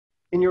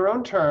In your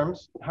own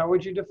terms, how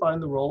would you define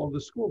the role of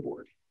the school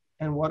board?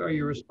 And what are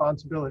your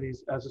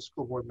responsibilities as a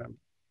school board member?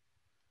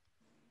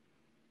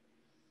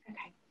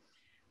 Okay.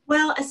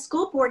 Well, a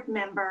school board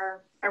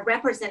member, a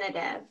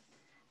representative,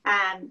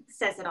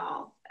 says it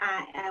all.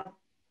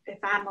 If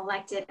I'm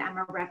elected, I'm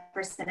a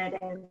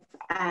representative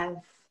of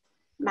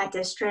my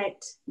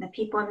district, the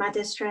people in my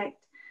district,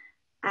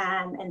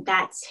 and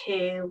that's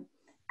who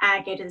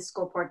I go to the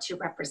school board to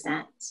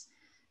represent.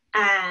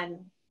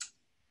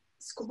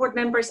 School board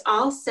members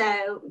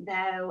also,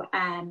 though,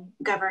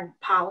 govern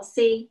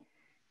policy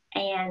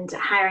and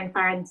hire and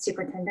fire the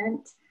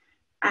superintendent.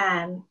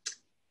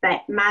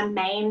 But my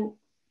main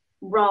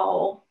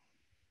role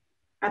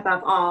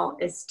above all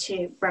is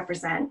to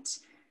represent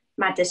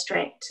my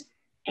district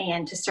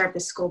and to serve the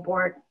school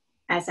board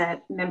as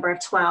a member of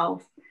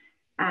 12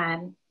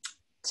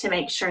 to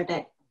make sure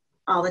that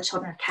all the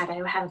children of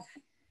Caddo have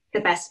the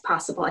best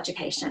possible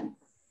education.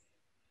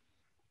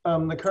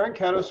 The current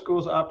Caddo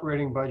School's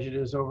operating budget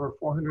is over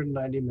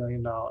 $490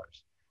 million.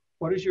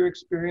 What is your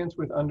experience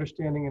with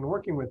understanding and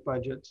working with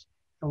budgets?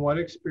 And what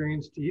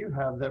experience do you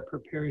have that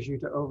prepares you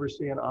to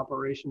oversee an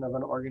operation of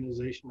an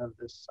organization of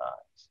this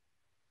size?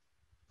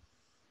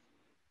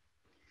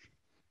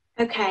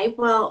 Okay,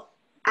 well,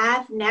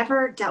 I've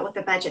never dealt with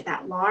a budget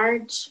that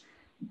large,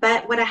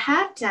 but what I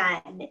have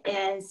done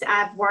is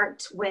I've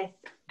worked with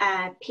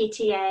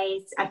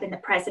PTAs. I've been the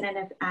president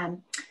of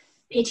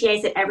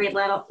PTAs at every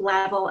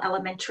level,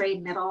 elementary,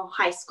 middle,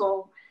 high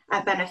school.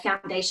 I've been a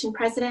foundation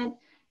president.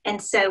 And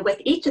so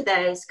with each of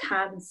those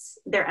comes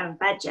their own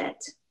budget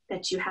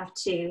that you have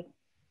to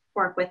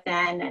work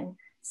within and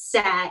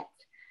set.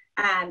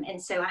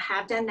 And so I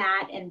have done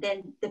that. And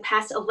then the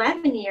past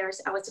 11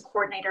 years, I was a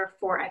coordinator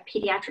for a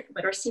pediatric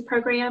literacy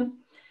program,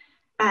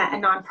 a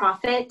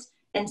nonprofit.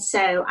 And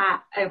so I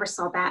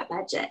oversaw that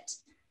budget.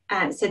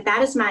 So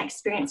that is my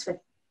experience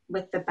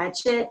with the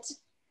budget.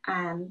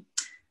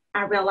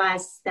 I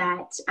realized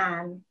that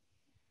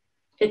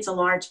it's a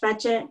large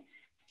budget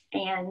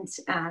and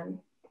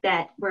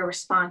that we're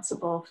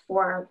responsible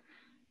for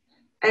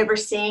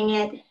overseeing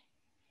it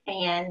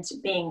and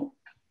being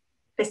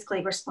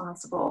fiscally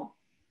responsible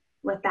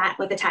with that,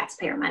 with the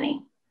taxpayer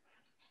money.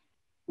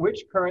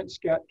 Which current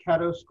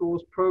Caddo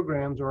Schools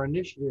programs or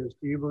initiatives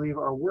do you believe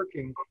are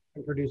working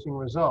and producing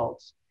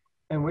results?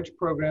 And which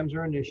programs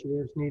or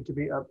initiatives need to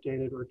be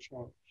updated or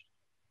changed?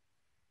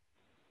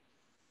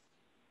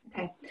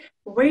 Okay,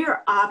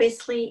 we're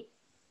obviously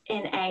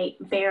in a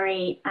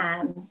very,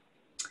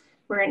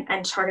 we're in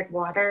uncharted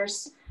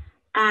waters.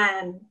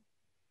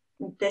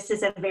 This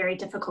is a very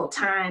difficult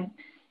time.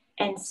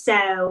 And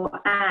so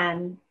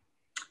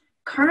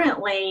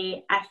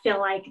currently I feel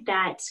like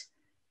that,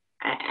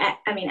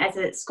 I mean, as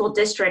a school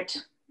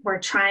district, we're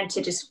trying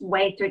to just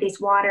wade through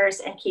these waters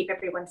and keep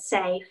everyone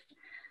safe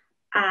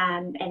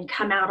and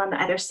come out on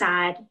the other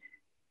side,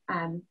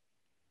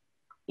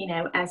 you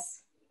know,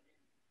 as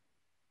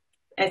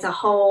a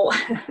whole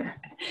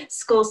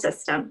school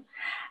system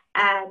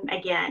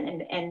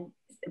again and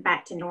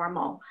back to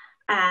normal.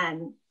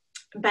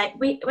 But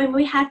when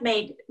we have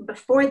made,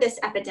 before this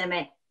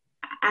epidemic,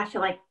 I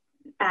feel like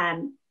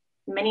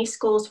many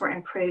schools were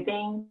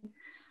improving.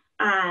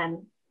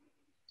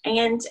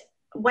 And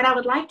what I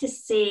would like to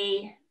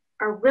see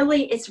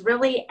is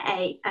really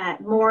a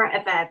more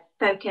of a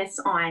focus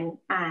on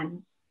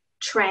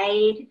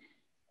training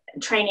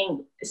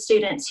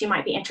students who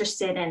might be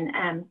interested in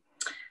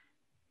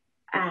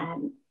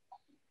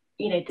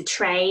you know, the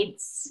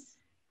trades,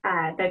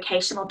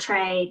 vocational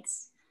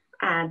trades.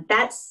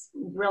 That's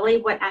really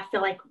what I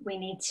feel like we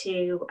need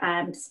to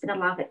spend a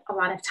lot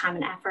of time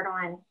and effort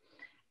on.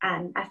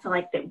 I feel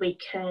like that we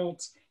could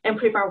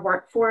improve our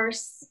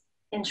workforce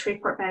in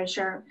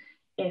Shreveport-Bossier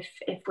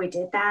if we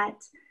did that.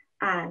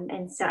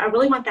 And so I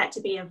really want that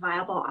to be a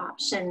viable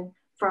option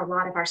for a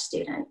lot of our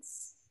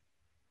students.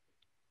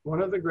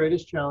 One of the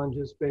greatest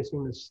challenges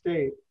facing the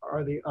state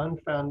are the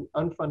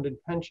unfunded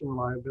pension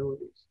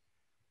liabilities.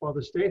 While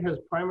the state has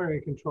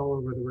primary control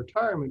over the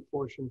retirement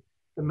portion,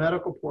 the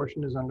medical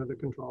portion is under the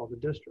control of the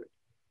district.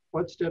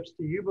 What steps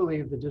do you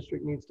believe the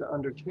district needs to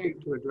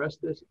undertake to address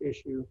this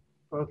issue,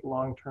 both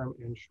long-term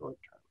and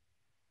short-term?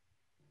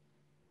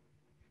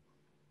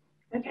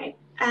 Okay.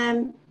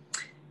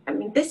 I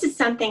mean, this is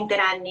something that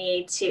I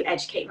need to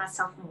educate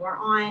myself more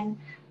on,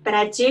 but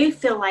I do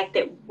feel like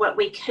that what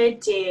we could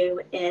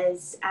do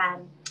is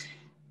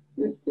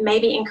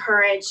maybe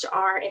encourage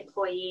our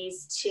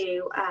employees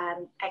to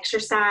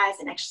exercise,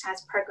 an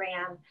exercise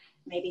program,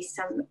 maybe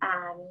some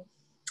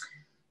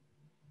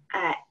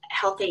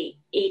healthy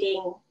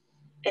eating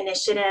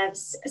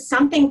initiatives,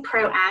 something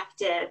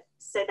proactive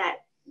so that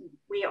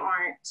we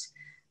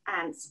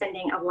aren't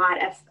spending a lot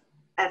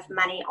of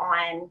money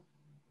on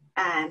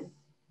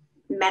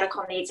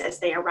medical needs as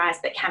they arise,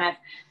 but kind of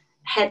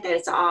head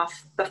those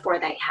off before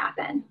they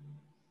happen.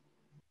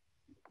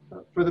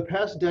 For the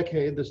past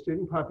decade, the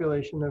student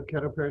population of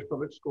Caddo Parish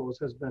Public Schools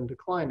has been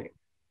declining.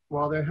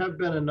 While there have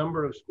been a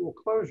number of school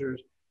closures,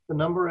 the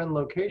number and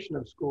location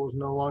of schools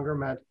no longer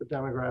match the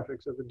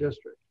demographics of the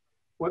district.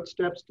 What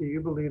steps do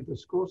you believe the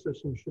school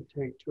system should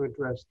take to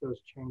address those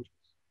changes?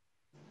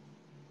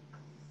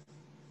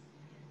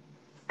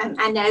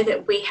 I know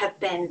that we have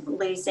been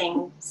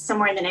losing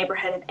somewhere in the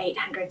neighborhood of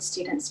 800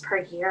 students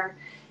per year.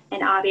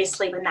 And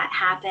obviously when that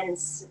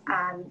happens,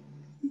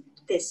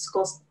 the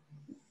school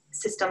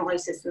system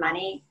loses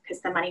money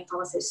because the money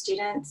follows those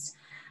students.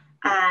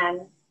 I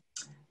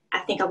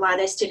think a lot of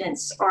those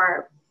students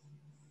are,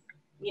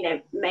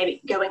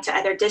 maybe going to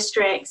other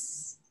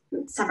districts.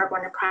 Some are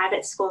going to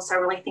private schools. So I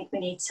really think we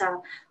need to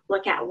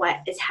look at what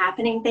is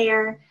happening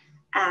there,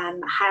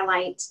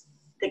 highlight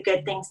the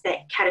good things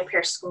that Caddo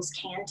Parish schools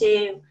can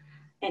do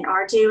and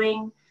are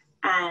doing.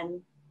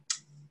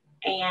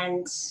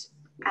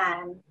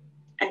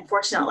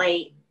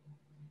 Unfortunately,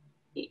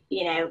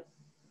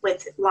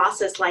 with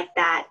losses like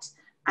that,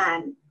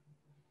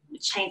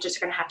 changes are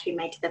going to have to be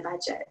made to the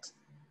budget.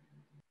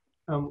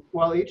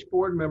 While each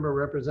board member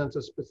represents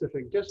a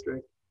specific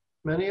district,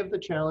 many of the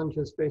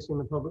challenges facing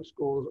the public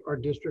schools are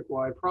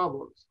district-wide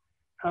problems.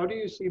 How do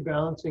you see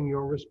balancing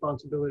your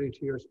responsibility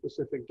to your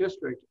specific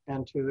district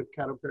and to the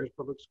Caddo Parish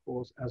Public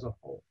Schools as a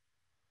whole?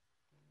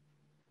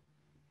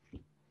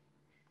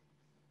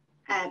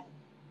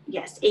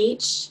 Yes,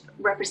 each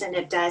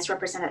representative does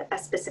represent a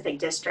specific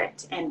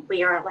district, and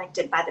we are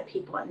elected by the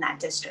people in that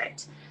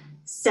district.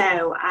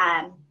 So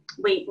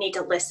we need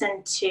to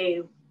listen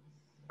to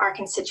our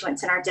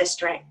constituents in our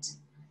district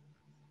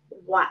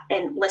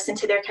and listen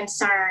to their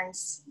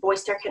concerns,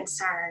 voice their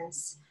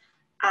concerns,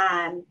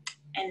 and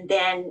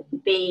then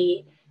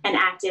be an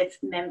active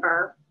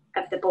member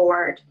of the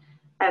board,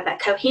 of a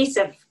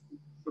cohesive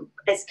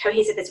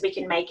as we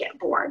can make it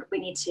board. We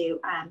need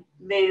to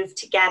move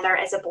together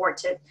as a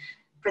board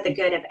for the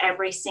good of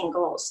every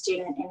single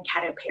student in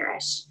Caddo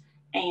Parish.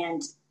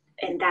 And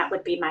that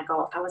would be my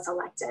goal if I was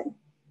elected.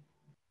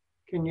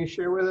 Can you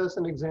share with us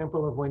an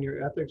example of when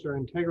your ethics or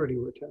integrity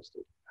were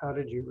tested? How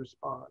did you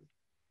respond?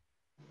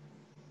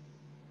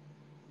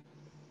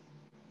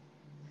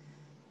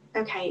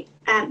 Okay,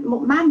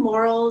 my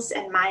morals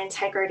and my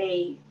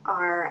integrity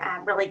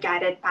are really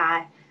guided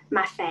by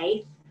my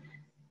faith.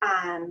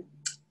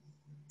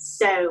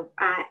 So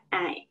I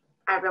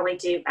really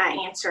do, I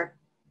answer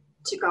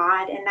to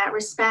God in that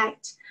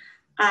respect.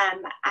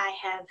 I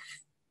have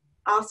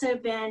also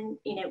been,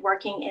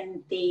 working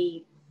in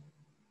the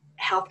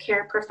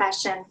healthcare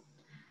profession.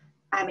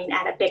 I mean,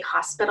 at a big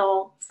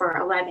hospital for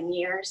 11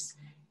 years.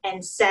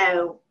 And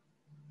so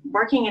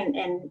working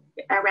in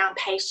around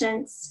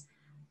patients,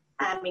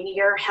 I mean,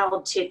 you're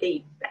held to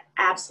the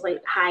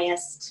absolute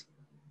highest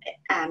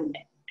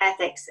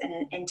ethics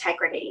and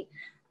integrity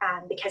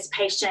because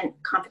patient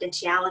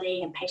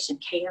confidentiality and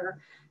patient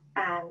care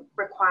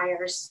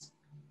requires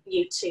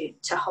you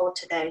to hold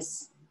to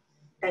those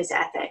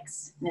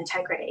ethics and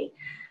integrity.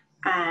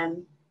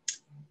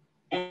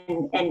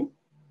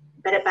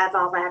 But above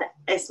all that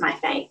is my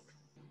faith.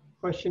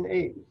 Question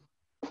 8.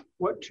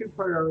 What 2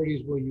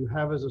 priorities will you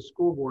have as a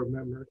school board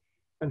member,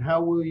 and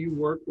how will you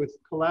work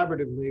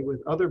collaboratively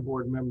with other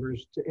board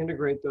members to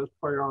integrate those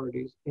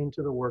priorities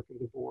into the work of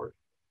the board?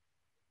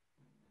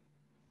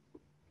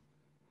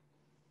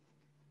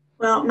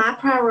 Well, my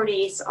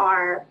priorities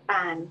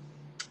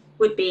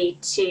would be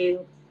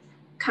to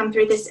come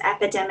through this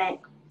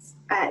epidemic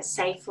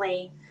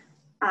safely,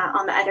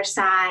 on the other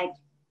side,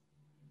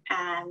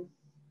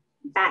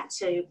 back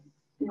to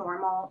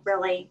normal,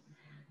 really,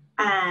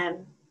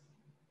 and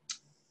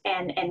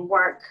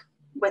work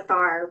with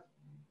our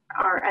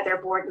other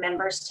board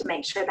members to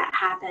make sure that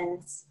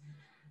happens.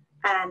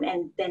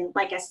 And then,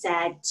 like I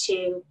said,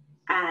 to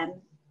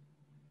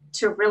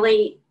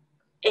really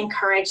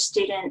encourage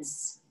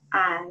students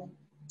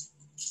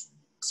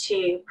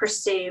to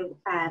pursue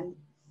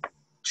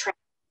trade.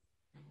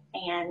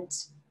 And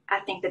I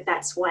think that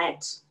that's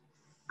what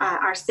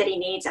our city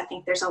needs. I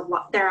think there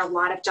are a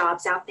lot of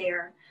jobs out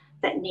there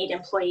that need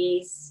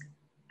employees,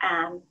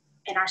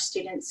 and our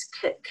students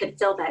could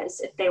fill those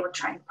if they were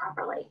trained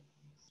properly.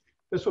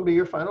 This will be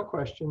your final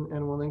question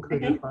and will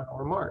include your final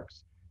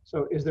remarks.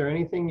 So is there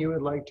anything you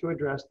would like to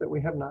address that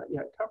we have not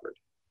yet covered?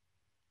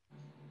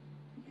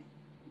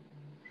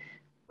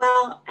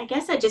 Well, I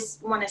guess I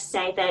just want to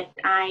say that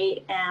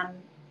I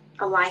am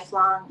a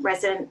lifelong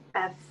resident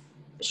of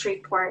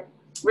Shreveport,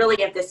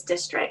 really of this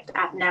district.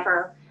 I've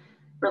never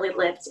really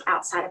lived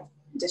outside of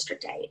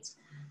District 8.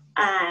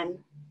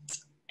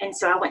 And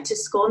so I went to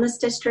school in this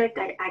district.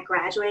 I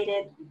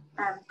graduated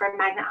from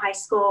Magnet High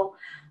School.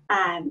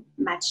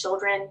 My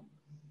children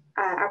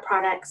are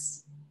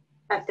products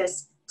of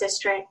this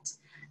district.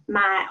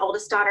 My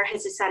oldest daughter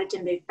has decided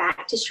to move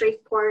back to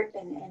Shreveport,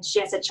 and she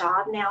has a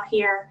job now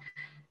here.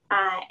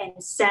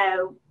 And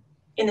so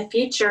in the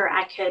future,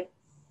 I could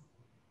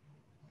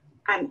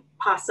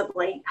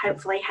possibly,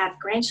 hopefully, have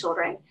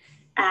grandchildren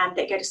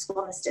that go to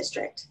school in this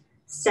district.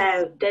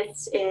 So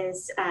this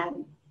is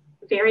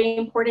very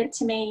important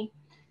to me.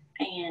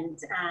 And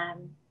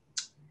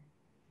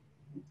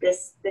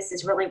this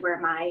is really where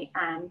my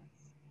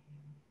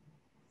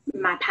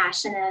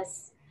passion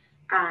is.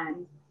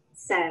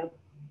 So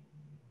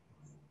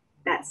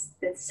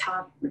that's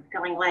how I'm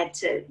feeling led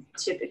to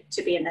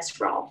be in this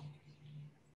role.